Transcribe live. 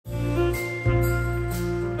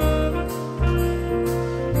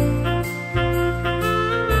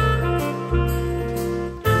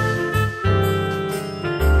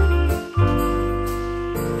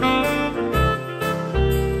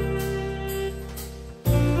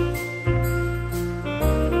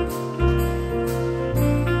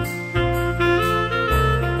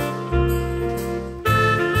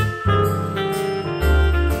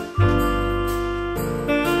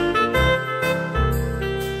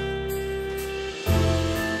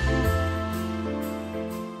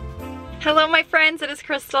Hello my friends, it is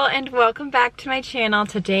Crystal and welcome back to my channel.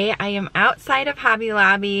 Today I am outside of Hobby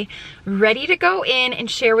Lobby, ready to go in and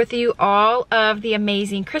share with you all of the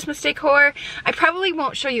amazing Christmas decor. I probably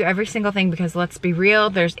won't show you every single thing because let's be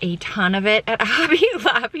real, there's a ton of it at Hobby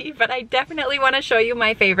Lobby, but I definitely want to show you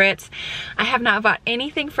my favorites. I have not bought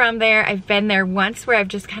anything from there. I've been there once where I've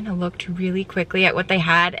just kind of looked really quickly at what they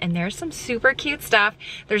had, and there's some super cute stuff.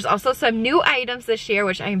 There's also some new items this year,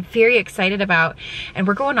 which I am very excited about, and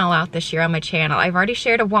we're going all out this year on my channel. I've already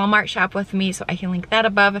shared a Walmart shop with me, so I can link that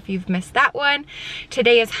above if you've missed that one.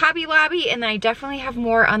 Today is Hobby Lobby, and I definitely have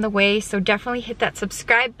more on the way, so definitely hit that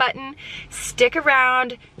subscribe button. Stick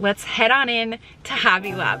around. Let's head on in to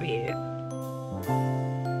Hobby Lobby.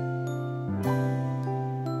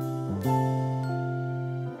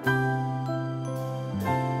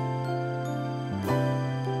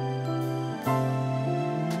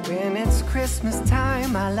 When it's Christmas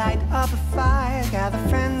time, I light up a fire, gather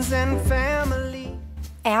friends and family.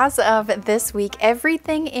 As of this week,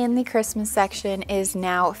 everything in the Christmas section is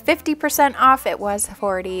now 50% off. It was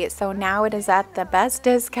 40%, so now it is at the best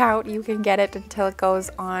discount. You can get it until it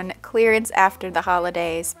goes on clearance after the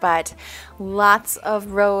holidays, but lots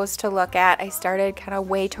of rows to look at. I started kind of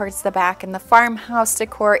way towards the back in the Farmhouse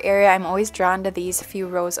decor area. I'm always drawn to these few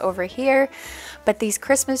rows over here, but these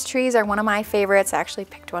Christmas trees are one of my favorites. I actually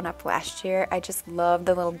picked one up last year. I just love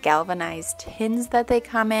the little galvanized tins that they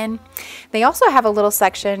come in. They also have a little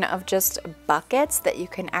section of just buckets that you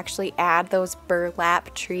can actually add those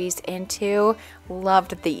burlap trees into.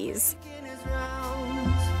 Loved these.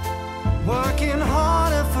 Working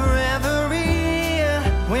harder for every year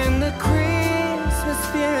when the Christmas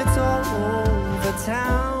spirit's all over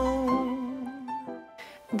town.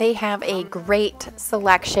 They have a great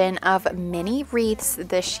selection of mini wreaths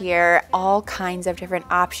this year, all kinds of different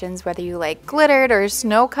options, whether you like glittered or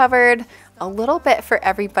snow covered. A little bit for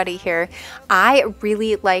everybody here. I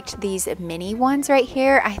really liked these mini ones right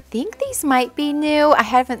here. I think these might be new. I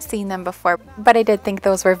haven't seen them before, but I did think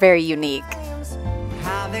those were very unique.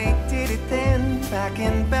 How they did it then, back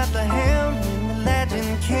in Bethlehem, when the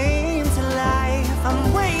legend came to life.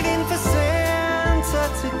 I'm waiting for Santa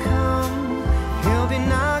to come. He'll be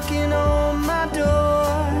knocking on my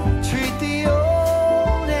door. Treat the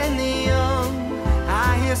old and the young.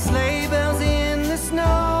 I hear sleigh bells in the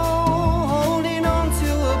snow.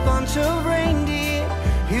 Of reindeer,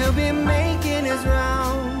 he'll be making his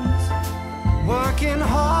rounds, working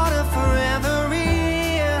harder for every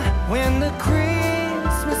year when the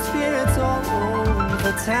Christmas spirit's all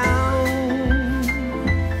over town.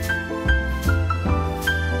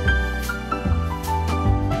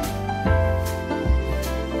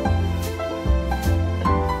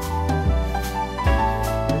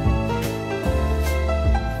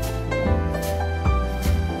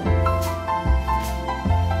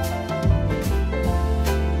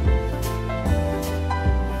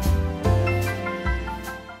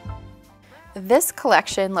 This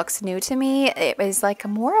collection looks new to me. It is like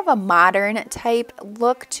more of a modern type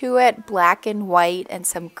look to it, black and white and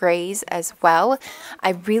some grays as well.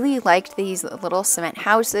 I really liked these little cement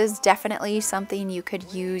houses, definitely something you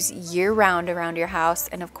could use year-round around your house.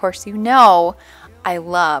 And of course, you know, I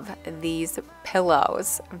love these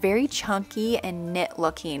pillows. Very chunky and knit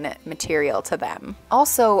looking material to them.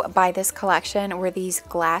 Also by this collection were these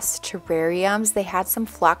glass terrariums. They had some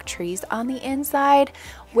flock trees on the inside.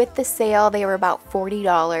 With the sale, they were about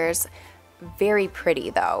 $40. Very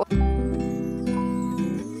pretty though.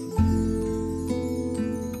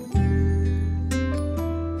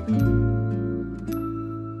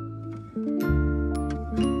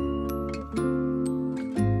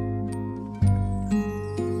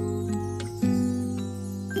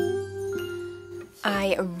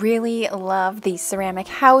 I really love these ceramic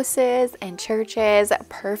houses and churches.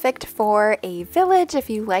 Perfect for a village if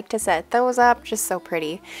you like to set those up. Just so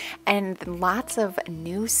pretty. And lots of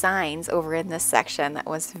new signs over in this section that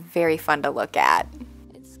was very fun to look at.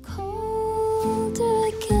 It's cold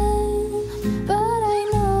again, but I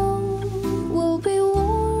know we'll be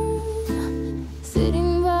warm,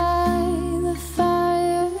 sitting by the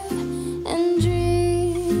fire and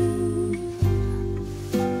dream.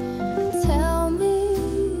 Tell me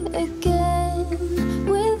again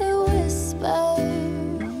with a whisper,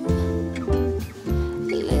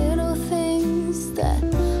 little things that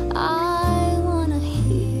I wanna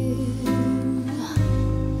hear,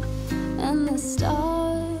 and the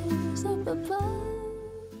stars up above.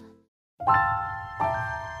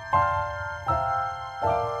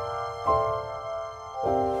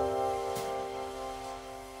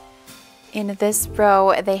 In this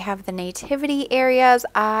row, they have the nativity areas.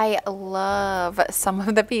 I love some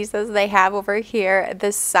of the pieces they have over here.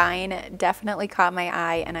 This sign definitely caught my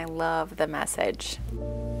eye, and I love the message.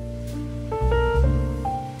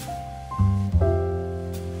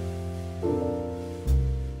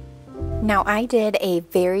 Now, I did a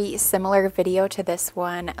very similar video to this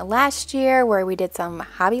one last year where we did some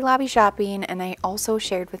Hobby Lobby shopping, and I also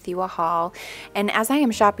shared with you a haul. And as I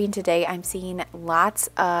am shopping today, I'm seeing lots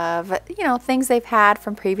of, things they've had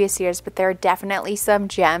from previous years, but there are definitely some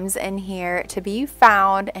gems in here to be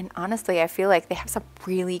found. And honestly, I feel like they have some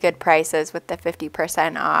really good prices with the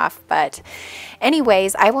 50% off. But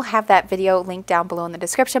anyways, I will have that video linked down below in the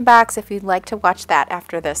description box if you'd like to watch that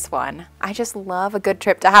after this one. I just love a good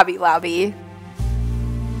trip to Hobby Lobby.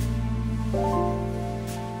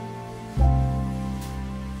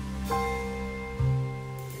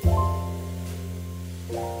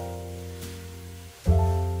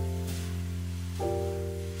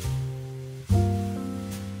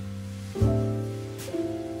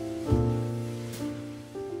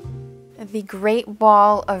 The Great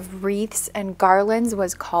Wall of wreaths and garlands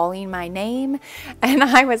was calling my name, and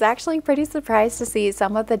I was actually pretty surprised to see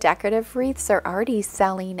some of the decorative wreaths are already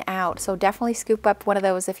selling out, so definitely scoop up one of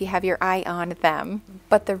those if you have your eye on them.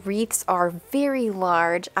 But the wreaths are very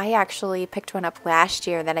large. I actually picked one up last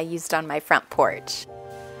year that I used on my front porch.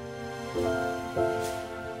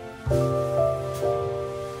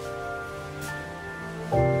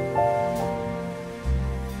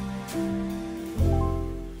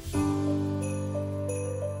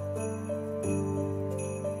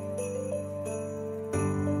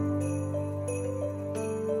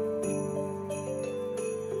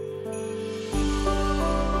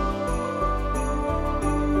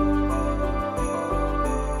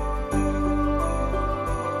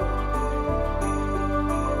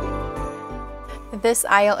 This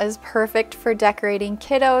aisle is perfect for decorating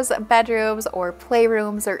kiddos' bedrooms or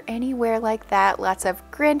playrooms or anywhere like that. Lots of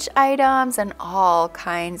Grinch items and all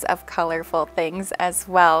kinds of colorful things as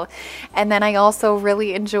well. And then I also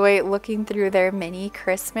really enjoy looking through their mini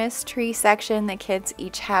Christmas tree section. The kids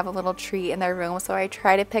each have a little tree in their room, so I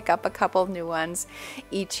try to pick up a couple new ones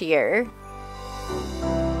each year.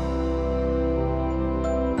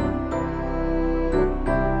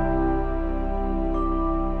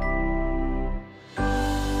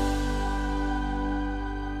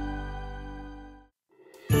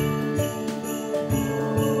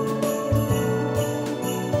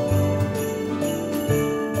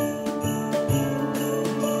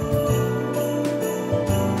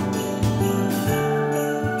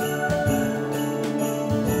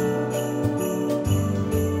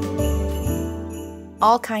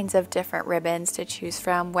 All kinds of different ribbons to choose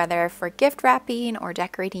from, whether for gift wrapping or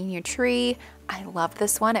decorating your tree. I love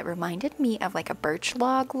this one. It reminded me of like a birch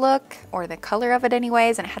log look, or the color of it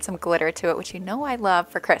anyways, and it had some glitter to it, which I love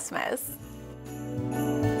for Christmas.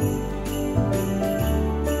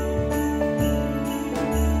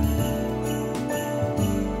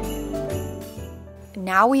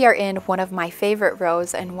 Now we are in one of my favorite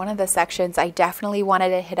rows and one of the sections I definitely wanted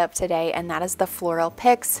to hit up today, and that is the floral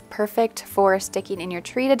picks. Perfect for sticking in your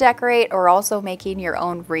tree to decorate or also making your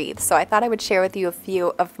own wreath. So I thought I would share with you a few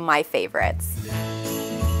of my favorites.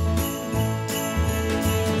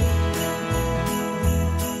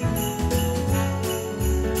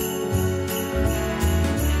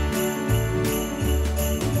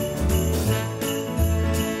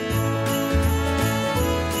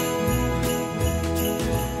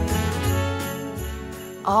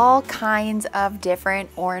 All kinds of different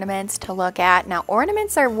ornaments to look at. Now,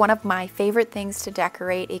 ornaments are one of my favorite things to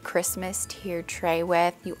decorate a Christmas tiered tray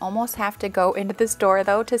with. You almost have to go into the store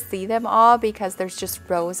though to see them all because there's just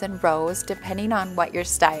rows and rows depending on what your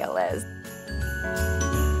style is.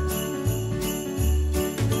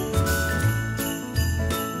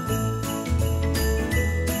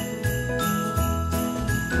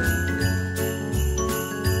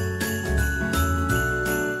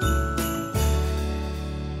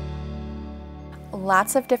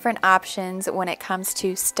 Lots of different options when it comes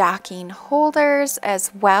to stocking holders,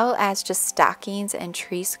 as well as just stockings and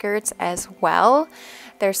tree skirts as well.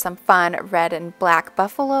 There's some fun red and black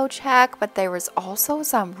buffalo check, but there was also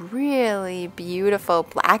some really beautiful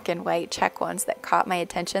black and white check ones that caught my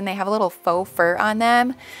attention. They have a little faux fur on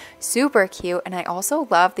them. Super cute. And I also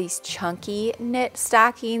love these chunky knit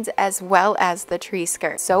stockings as well as the tree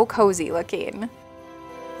skirt. So cozy looking.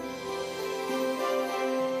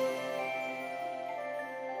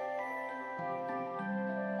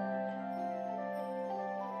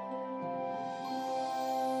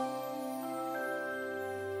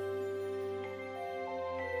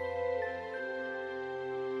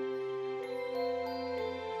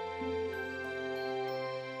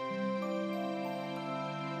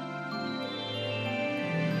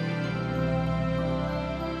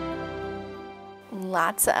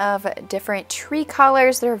 Lots of different tree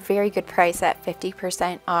colors. They're a very good price at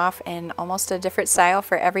 50% off and almost a different style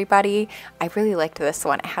for everybody. I really liked this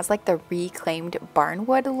one. It has like the reclaimed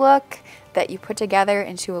barnwood look that you put together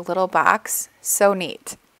into a little box. So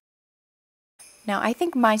neat. Now, I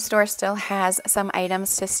think my store still has some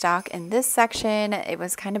items to stock in this section. It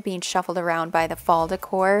was kind of being shuffled around by the fall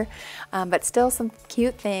decor, but still some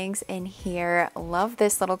cute things in here. Love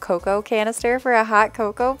this little cocoa canister for a hot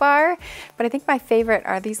cocoa bar, but I think my favorite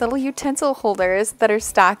are these little utensil holders that are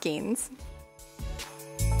stockings.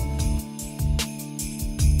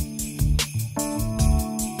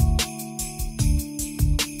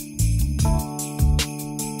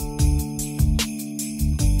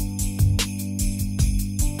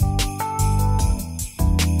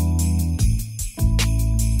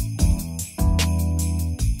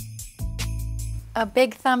 A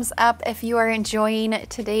big thumbs up if you are enjoying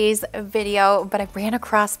today's video, but I ran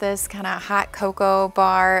across this kind of hot cocoa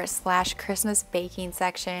bar / Christmas baking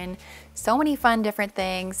section. So many fun different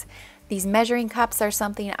things. These measuring cups are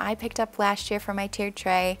something I picked up last year for my tiered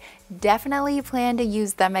tray. Definitely plan to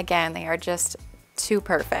use them again. They are just too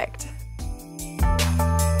perfect.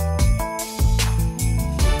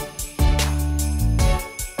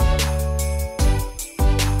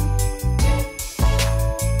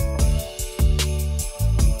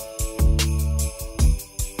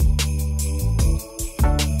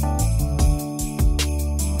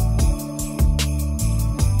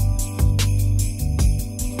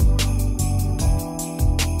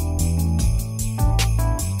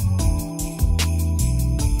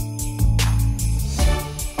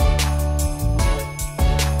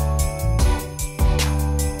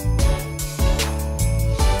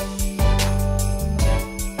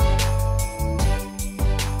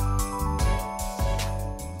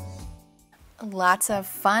 Lots of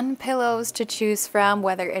fun pillows to choose from,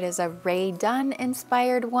 whether it is a Ray Dunn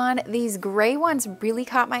inspired one. These gray ones really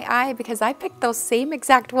caught my eye because I picked those same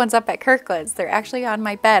exact ones up at Kirkland's. They're actually on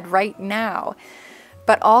my bed right now.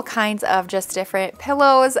 But all kinds of just different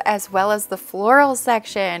pillows, as well as the floral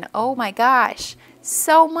section. Oh my gosh,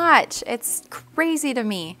 so much. It's crazy to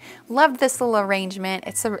me. Love this little arrangement.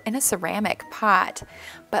 It's in a ceramic pot,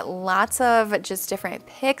 but lots of just different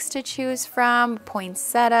picks to choose from,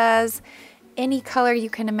 poinsettias, any color you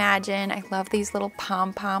can imagine. I love these little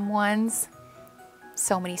pom-pom ones.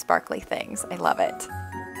 So many sparkly things. I love it.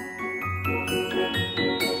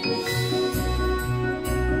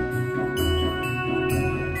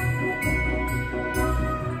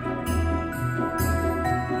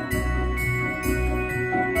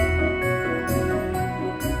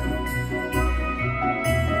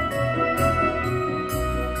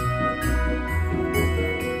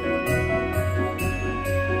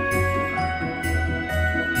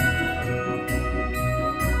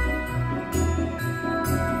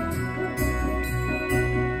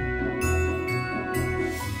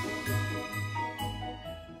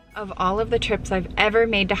 Of all of the trips I've ever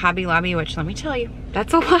made to Hobby Lobby, which let me tell you,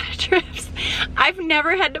 that's a lot of trips. I've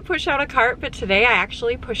never had to push out a cart, but today I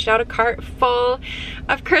actually pushed out a cart full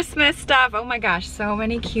of Christmas stuff. Oh my gosh, so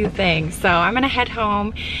many cute things. So I'm gonna head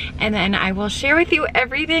home and then I will share with you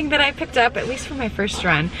everything that I picked up, at least for my first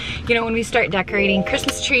run. You know, when we start decorating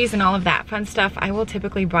Christmas trees and all of that fun stuff, I will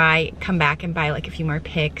typically come back and buy like a few more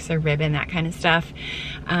picks or ribbon, that kind of stuff.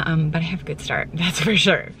 But I have a good start, that's for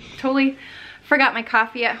sure. Totally forgot my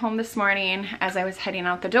coffee at home this morning as I was heading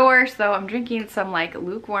out the door, so I'm drinking some like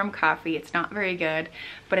lukewarm coffee. It's not very good,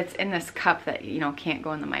 but it's in this cup that, you know, can't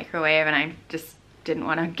go in the microwave, and I just didn't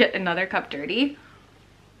want to get another cup dirty.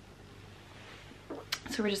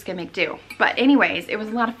 So we're just gonna make do. But anyways, it was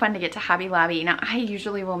a lot of fun to get to Hobby Lobby. Now, I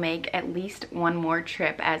usually will make at least one more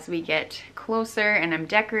trip as we get closer and I'm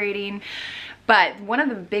decorating. But one of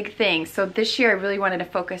the big things, so this year I really wanted to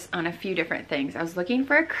focus on a few different things. I was looking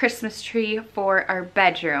for a Christmas tree for our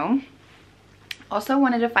bedroom. Also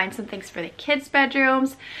wanted to find some things for the kids'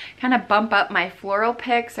 bedrooms, kind of bump up my floral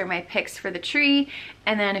picks or my picks for the tree,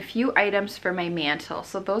 and then a few items for my mantle.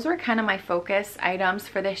 So those were kind of my focus items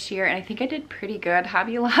for this year, and I think I did pretty good.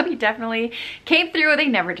 Hobby Lobby definitely came through. They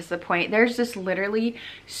never disappoint. There's just literally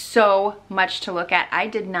so much to look at. I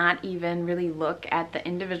did not even really look at the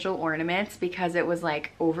individual ornaments because it was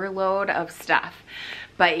like overload of stuff.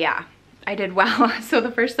 But yeah, I did well. So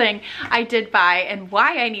the first thing I did buy, and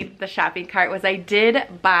why I needed the shopping cart, was I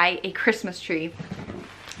did buy a Christmas tree.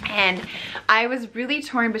 And I was really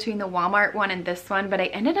torn between the Walmart one and this one, but I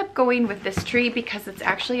ended up going with this tree because it's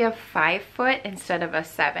actually a 5 foot instead of a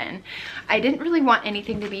 7. I didn't really want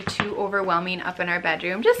anything to be too overwhelming up in our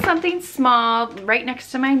bedroom, just something small right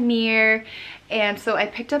next to my mirror. And so I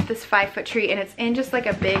picked up this 5 foot tree, and it's in just like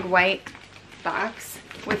a big white box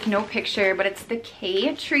with no picture, but it's the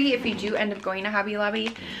K tree if you do end up going to Hobby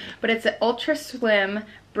Lobby. But it's an ultra slim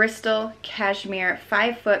Bristol cashmere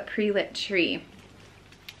 5-foot pre-lit tree.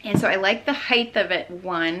 And so I like the height of it,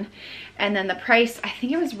 one, and then the price, I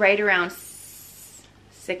think it was right around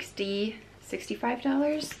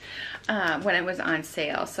 $65 when it was on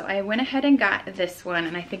sale. So I went ahead and got this one,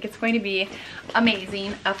 and I think it's going to be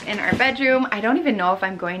amazing up in our bedroom. I don't even know if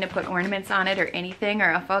I'm going to put ornaments on it or anything,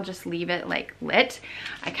 or if I'll just leave it like lit.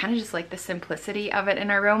 I kind of just like the simplicity of it in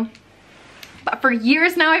our room. But for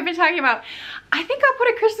years now I've been talking about, I think I'll put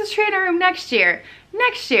a Christmas tree in our room next year.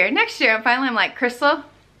 And finally I'm like, Crystal,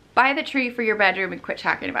 buy the tree for your bedroom and quit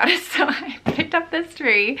talking about it. So I picked up this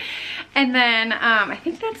tree, and then I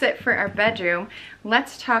think that's it for our bedroom.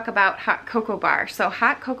 Let's talk about hot cocoa bar. So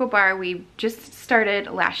hot cocoa bar, we just started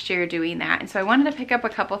last year doing that, and so I wanted to pick up a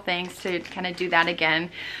couple things to kind of do that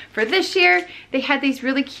again for this year. They had these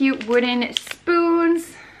really cute wooden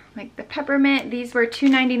spoons, like the peppermint. These were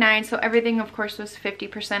 $2.99, so everything of course was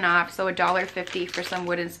 50% off, so $1.50 for some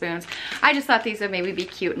wooden spoons. I just thought these would maybe be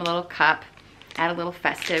cute in a little cup, add a little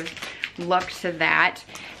festive look to that.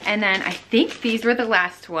 And then I think these were the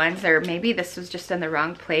last ones, or maybe this was just in the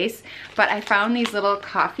wrong place, but I found these little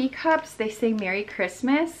coffee cups. They say Merry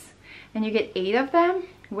Christmas, and you get 8 of them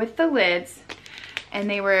with the lids, and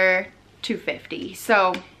they were $2.50.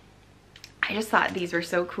 So I just thought these were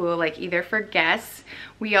so cool, like either for guests.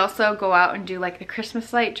 We also go out and do like the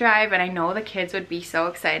Christmas light drive, and I know the kids would be so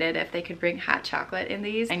excited if they could bring hot chocolate in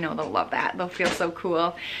these. I know they'll love that. They'll feel so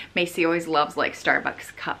cool. Macy always loves like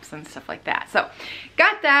Starbucks cups and stuff like that. So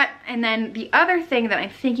got that. And then the other thing that I'm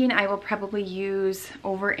thinking I will probably use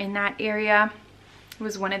over in that area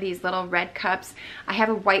was one of these little red cups. I have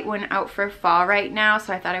a white one out for fall right now,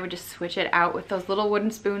 so I thought I would just switch it out with those little wooden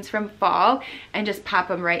spoons from fall and just pop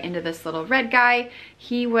them right into this little red guy.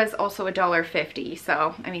 He was also $1.50,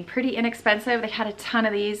 so I mean pretty inexpensive. They had a ton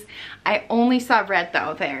of these. I only saw red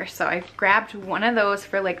though there, so I grabbed one of those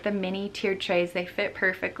for like the mini tiered trays. They fit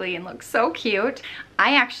perfectly and look so cute.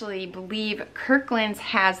 I actually believe Kirkland's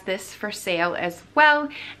has this for sale as well,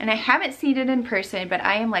 and I haven't seen it in person, but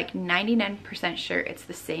I am like 99% sure it's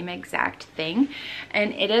the same exact thing.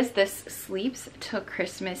 And it is this Sleeps Till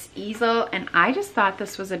Christmas easel, and I just thought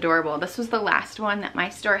this was adorable. This was the last one that my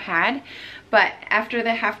store had, but after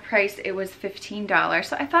the half price it was $15,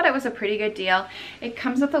 so I thought it was a pretty good deal. It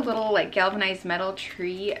comes with a little like galvanized metal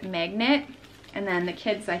tree magnet, and then the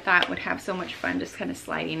kids I thought would have so much fun just kind of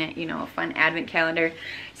sliding it, you know, a fun advent calendar.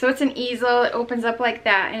 So it's an easel, it opens up like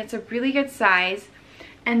that, and it's a really good size.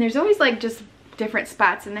 And there's always like just different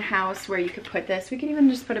spots in the house where you could put this. We could even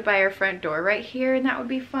just put it by our front door right here, and that would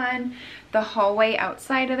be fun. The hallway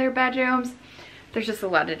outside of their bedrooms. There's just a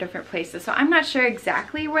lot of different places. So I'm not sure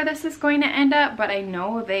exactly where this is going to end up, but I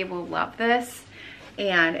know they will love this.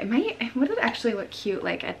 And it would actually look cute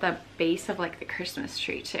like at the base of like the Christmas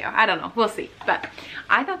tree too. I don't know, we'll see. But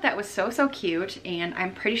I thought that was so cute, and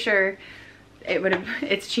I'm pretty sure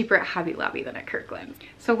it's cheaper at Hobby Lobby than at Kirkland's.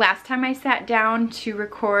 So last time I sat down to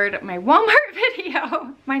record my Walmart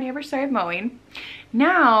video, my neighbor started mowing.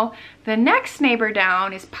 Now the next neighbor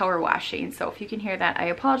down is power washing. So if you can hear that, I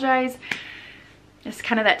apologize. It's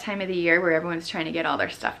kind of that time of the year where everyone's trying to get all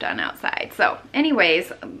their stuff done outside. So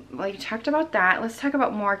anyways, well, you talked about that. Let's talk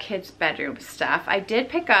about more kids' bedroom stuff. I did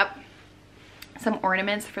pick up some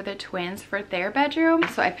ornaments for the twins for their bedroom.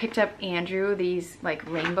 So I picked up Andrew these like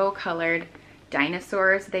rainbow colored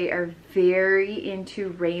dinosaurs. They are very into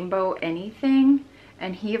rainbow anything,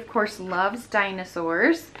 and he of course loves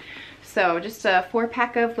dinosaurs. So just a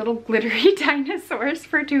 4-pack of little glittery dinosaurs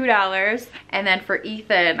for $2. And then for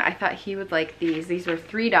Ethan, I thought he would like these. These were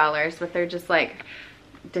 $3, but they're just like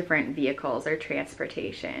different vehicles or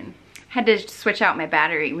transportation. Had to switch out my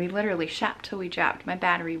battery. We literally shopped till we dropped. My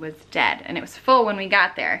battery was dead, and it was full when we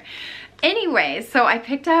got there. Anyways, so I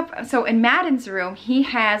picked up, so in Madden's room, he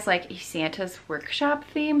has like a Santa's workshop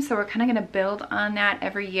theme. So we're kind of gonna build on that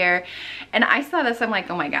every year. And I saw this, I'm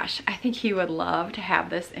like, oh my gosh, I think he would love to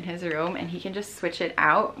have this in his room, and he can just switch it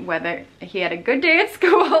out whether he had a good day at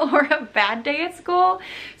school or a bad day at school.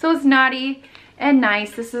 So it's naughty and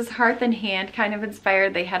nice. This is Hearth and Hand kind of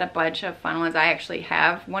inspired. They had a bunch of fun ones. I actually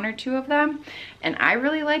have 1 or 2 of them, and I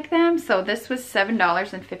really like them. So this was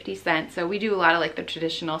 $7.50. So we do a lot of like the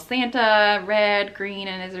traditional Santa, red, green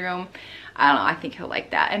in his room. I don't know, I think he'll like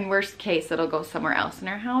that. And worst case, it'll go somewhere else in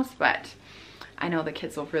our house, but I know the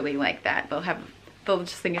kids will really like that. They'll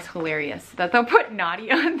just think it's hilarious that they'll put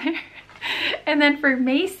naughty on there. And then for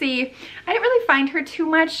Macy, I didn't really find her too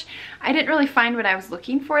much. I didn't really find what I was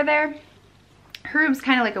looking for there. her room's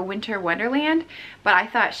kind of like a winter wonderland, but I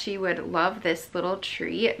thought she would love this little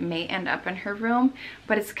tree. It may end up in her room,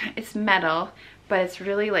 but it's metal, but it's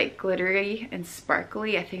really like glittery and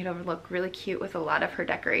sparkly. I think it'll look really cute with a lot of her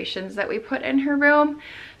decorations that we put in her room.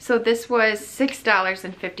 So this was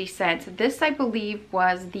 $6.50. This, I believe,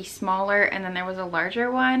 was the smaller, and then there was a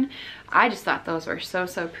larger one. I just thought those were so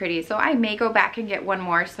pretty. So I may go back and get one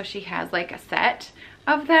more so she has like a set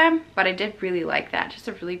of them, but I did really like that. Just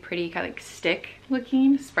a really pretty kind of like stick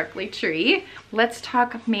looking sparkly tree. Let's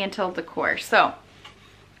talk mantle decor. So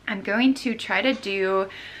I'm going to try to do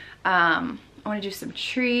I want to do some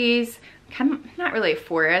trees, kind of not really a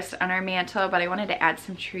forest on our mantle, but I wanted to add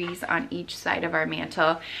some trees on each side of our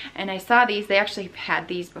mantle. And I saw these, they actually had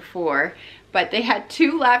these before, but they had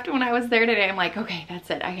 2 left when I was there today. I'm like, okay,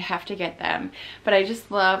 that's it, I have to get them. But I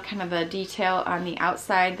just love kind of the detail on the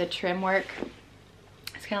outside, the trim work.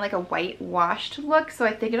 It's kind of like a white washed look, so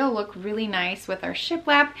I think it'll look really nice with our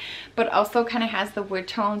shiplap, but also kind of has the wood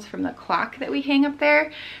tones from the clock that we hang up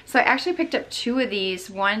there. So I actually picked up 2 of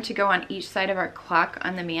these, one to go on each side of our clock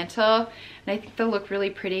on the mantle, and I think they'll look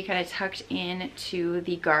really pretty kind of tucked into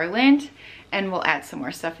the garland. And we'll add some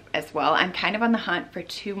more stuff as well. I'm kind of on the hunt for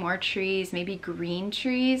 2 more trees, maybe green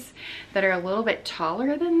trees that are a little bit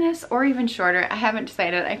taller than this or even shorter. I haven't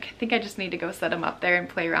decided. I think I just need to go set them up there and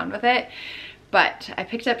play around with it. But I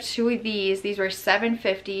picked up 2 of these. These were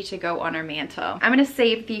 $7.50 to go on our mantle. I'm gonna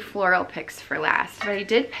save the floral picks for last. But I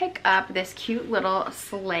did pick up this cute little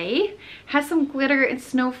sleigh. Has some glitter and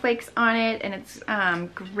snowflakes on it, and it's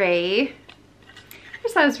gray. I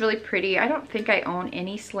just thought it was really pretty. I don't think I own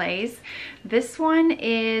any sleighs. This one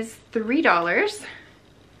is $3.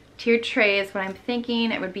 Tiered tray is what I'm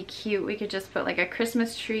thinking. It would be cute. We could just put like a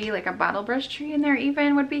Christmas tree, like a bottle brush tree in there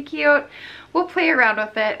even would be cute. We'll play around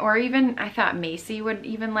with it, or even I thought Macy would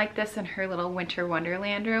even like this in her little winter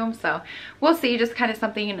wonderland room. So we'll see, just kind of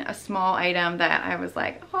something, a small item that I was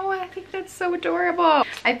like, oh, I think that's so adorable.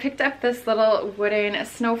 I picked up this little wooden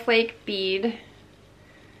snowflake bead.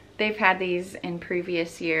 They've had these in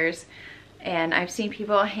previous years, and I've seen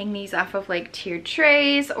people hang these off of like tiered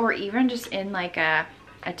trays, or even just in like a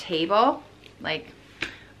table, like,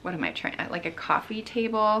 what am I trying, like a coffee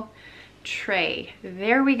table tray.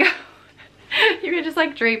 There we go. You can just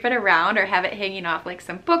like drape it around or have it hanging off like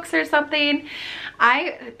some books or something.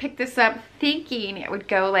 I picked this up thinking it would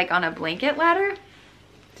go like on a blanket ladder,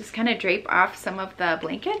 just kind of drape off some of the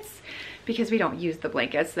blankets, because we don't use the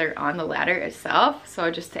blankets, they're on the ladder itself.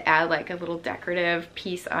 So just to add like a little decorative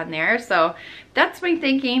piece on there. So that's my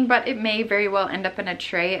thinking, but it may very well end up in a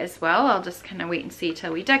tray as well. I'll just kind of wait and see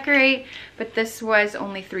till we decorate. But this was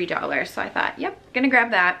only $3, so I thought, yep, gonna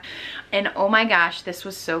grab that. And oh my gosh, this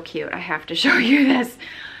was so cute. I have to show you this.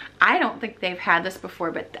 I don't think they've had this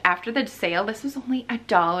before, but after the sale, this was only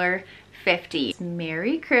 $1.50.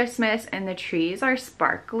 Merry Christmas, and the trees are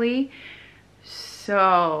sparkly.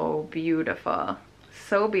 So beautiful,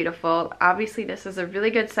 so beautiful. Obviously this is a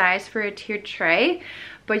really good size for a tiered tray,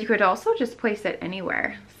 but you could also just place it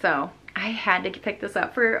anywhere. So I had to pick this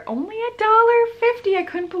up for only $1.50. I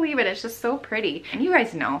couldn't believe it. It's just so pretty. And you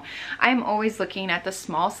guys know I'm always looking at the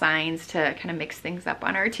small signs to kind of mix things up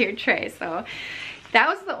on our tiered tray. So that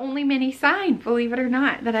was the only mini sign, believe it or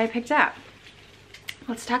not, that I picked up.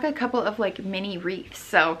 Let's talk a couple of like mini wreaths.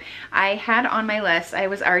 So I had on my list, I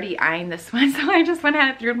was already eyeing this one, so I just went ahead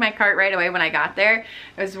and threw it in my cart right away when I got there.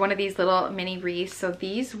 It was one of these little mini wreaths. So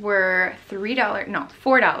these were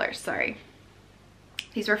 $4, sorry.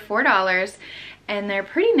 These were $4, and they're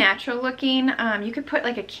pretty natural looking. You could put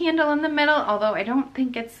like a candle in the middle, although I don't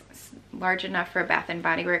think it's large enough for a Bath &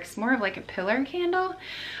 Body Works, more of like a pillar candle.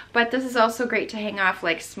 But this is also great to hang off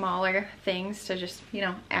like smaller things to just, you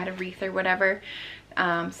know, add a wreath or whatever.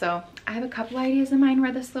 So I have a couple ideas in mind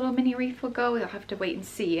where this little mini wreath will go. We'll have to wait and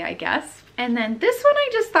see, I guess. And then this one I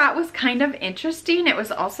just thought was kind of interesting. It was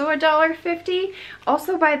also $1.50,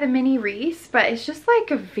 also by the mini wreaths, but it's just like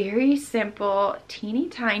a very simple, teeny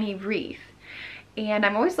tiny wreath. And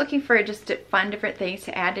I'm always looking for just fun different things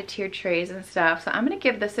to add to tiered trays and stuff. So I'm gonna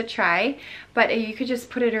give this a try, but you could just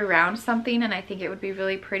put it around something and I think it would be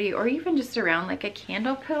really pretty, or even just around like a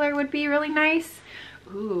candle pillar would be really nice.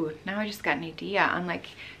 Ooh, now I just got an idea on like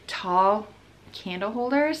tall candle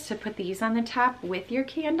holders to put these on the top with your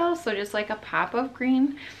candle. So just like a pop of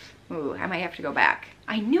green. Ooh, I might have to go back.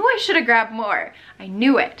 I knew I should have grabbed more. I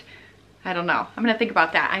knew it. I don't know. I'm gonna think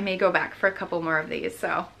about that. I may go back for a couple more of these.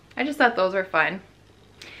 So I just thought those were fun.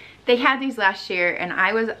 They had these last year and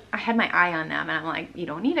I had my eye on them and I'm like, you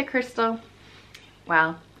don't need a crystal.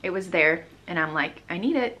 Well, it was there and I'm like, I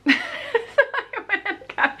need it. So I went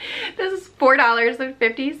and got This is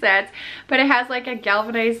 $4.50, but it has like a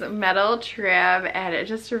galvanized metal trim and it's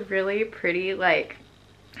just a really pretty, like,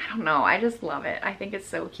 I don't know, I just love it. I think it's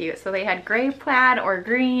so cute. So they had gray plaid or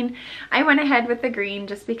green. I went ahead with the green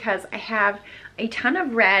just because I have a ton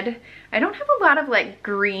of red. I don't have a lot of like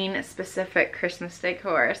green specific Christmas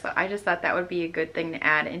decor, so I just thought that would be a good thing to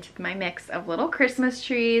add into my mix of little Christmas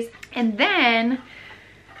trees. And then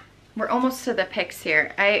we're almost to the picks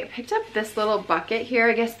here. I picked up this little bucket here.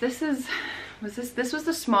 I guess this was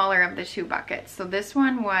the smaller of the two buckets. So this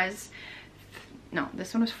one was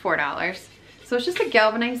 $4. So it's just a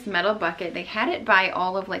galvanized metal bucket. They had it by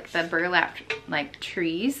all of like the burlap like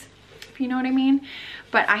trees, if you know what I mean.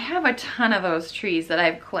 But I have a ton of those trees that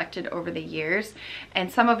I've collected over the years, and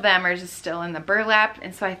some of them are just still in the burlap,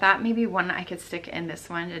 and so I thought maybe one I could stick in this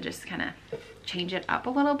one to just kind of change it up a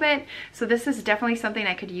little bit. So this is definitely something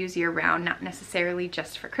I could use year round, not necessarily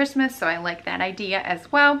just for Christmas, so I like that idea as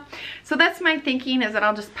well. So that's my thinking, is that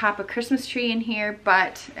I'll just pop a Christmas tree in here,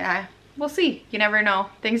 but we'll see. You never know.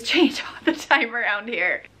 Things change all the time around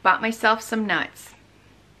here. Bought myself some nuts.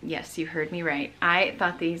 Yes, you heard me right. I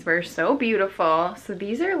thought these were so beautiful. So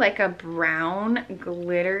these are like a brown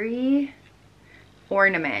glittery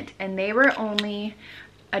ornament, and they were only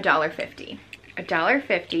 $1.50.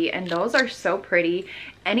 $1.50, and those are so pretty.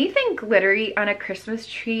 Anything glittery on a Christmas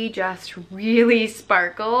tree just really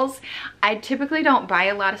sparkles. I typically don't buy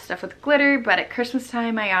a lot of stuff with glitter, but at Christmas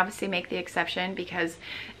time I obviously make the exception because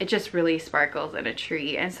it just really sparkles in a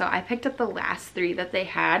tree. And so I picked up the last three that they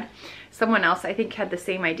had. Someone else I think had the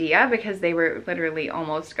same idea because they were literally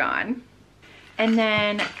almost gone. And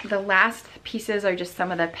then the last pieces are just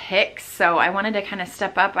some of the picks. So I wanted to kind of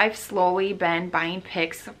step up. I've slowly been buying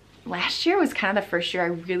picks. Last year was kind of the first year I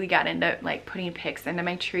really got into like putting picks into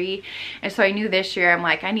my tree, and so I knew this year I'm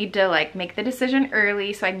like, I need to like make the decision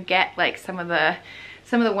early so I can get like some of the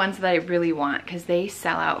ones that I really want, because they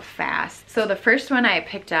sell out fast. So the first one I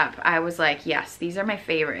picked up, I was like, yes, these are my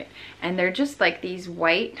favorite, and they're just like these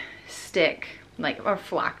white stick, like, or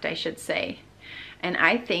flocked I should say, and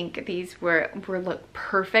I think these were look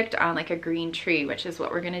perfect on like a green tree, which is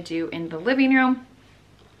what we're gonna do in the living room.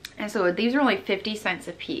 And so these are only 50 cents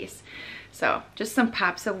a piece. So just some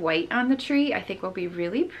pops of white on the tree I think will be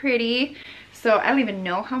really pretty. So I don't even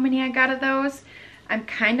know how many I got of those. I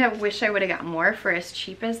kind of wish I would have got more for as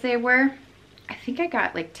cheap as they were. I think I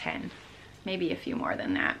got like 10, maybe a few more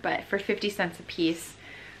than that. But for 50 cents a piece,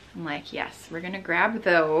 I'm like, yes, we're gonna grab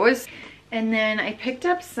those. And then I picked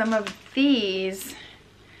up some of these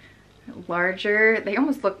larger, they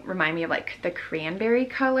almost remind me of like the cranberry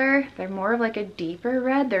color. They're more of like a deeper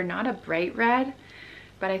red. They're not a bright red,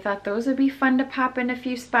 but I thought those would be fun to pop in a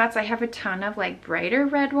few spots. I have a ton of like brighter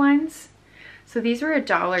red ones. So these were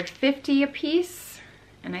 $1.50 a piece,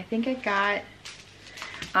 and I think I got,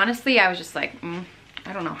 honestly I was just like,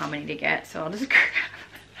 I don't know how many to get, so I'll just grab,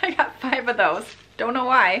 I got 5 of those. Don't know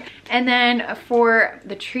why. And then for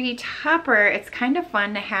the tree topper, it's kind of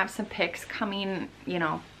fun to have some picks coming, you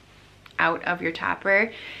know, out of your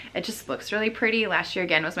topper. It just looks really pretty. Last year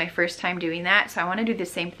again was my first time doing that, so I want to do the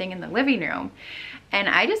same thing in the living room. And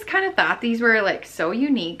I just kind of thought these were like so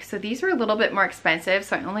unique. So these were a little bit more expensive,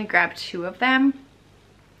 so I only grabbed 2 of them.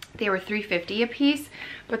 They were $3.50 a piece,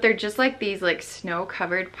 but they're just like these like snow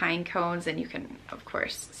covered pine cones, and you can of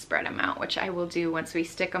course spread them out, which I will do once we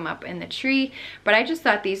stick them up in the tree. But I just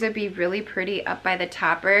thought these would be really pretty up by the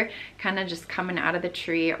topper, kind of just coming out of the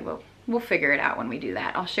tree. We'll figure it out when we do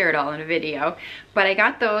that. I'll share it all in a video. But I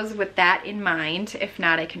got those with that in mind. If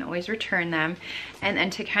not, I can always return them. And then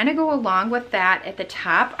to kind of go along with that at the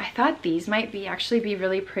top, I thought these might actually be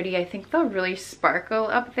really pretty. I think they'll really sparkle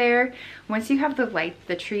up there. Once you have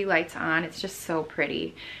the tree lights on, it's just so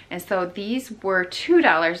pretty. And so these were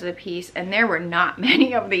 $2 a piece, and there were not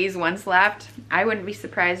many of these ones left. I wouldn't be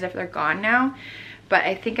surprised if they're gone now. But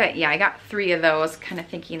I think, I got 3 of those, kind of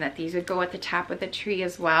thinking that these would go at the top of the tree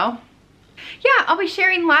as well. Yeah, I'll be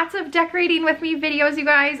sharing lots of decorating with me videos, you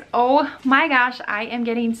guys. Oh my gosh, I am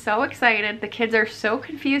getting so excited. The kids are so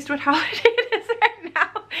confused what holiday it is right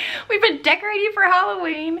now. We've been decorating for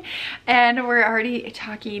Halloween and we're already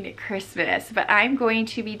talking Christmas, but I'm going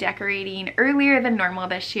to be decorating earlier than normal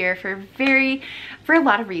this year for a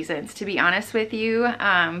lot of reasons, to be honest with you.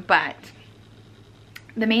 But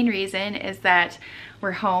the main reason is that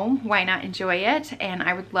we're home, why not enjoy it? And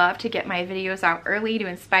I would love to get my videos out early to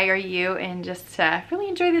inspire you and just really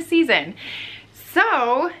enjoy the season.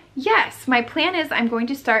 So yes, my plan is I'm going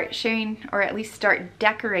to start sharing, or at least start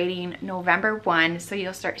decorating November 1. So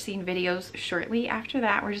you'll start seeing videos shortly after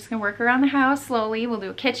that. We're just gonna work around the house slowly. We'll do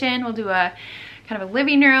a kitchen, we'll do a kind of a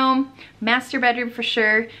living room, master bedroom for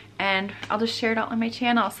sure, and I'll just share it all on my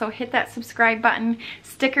channel. So hit that subscribe button.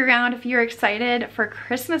 Stick around if you're excited for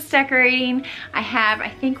Christmas decorating. I have, I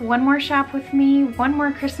think, one more shop with me, one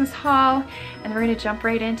more Christmas haul, and we're gonna jump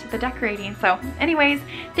right into the decorating. So anyways,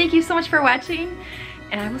 thank you so much for watching,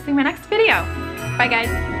 and I will see you in my next video. Bye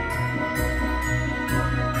guys.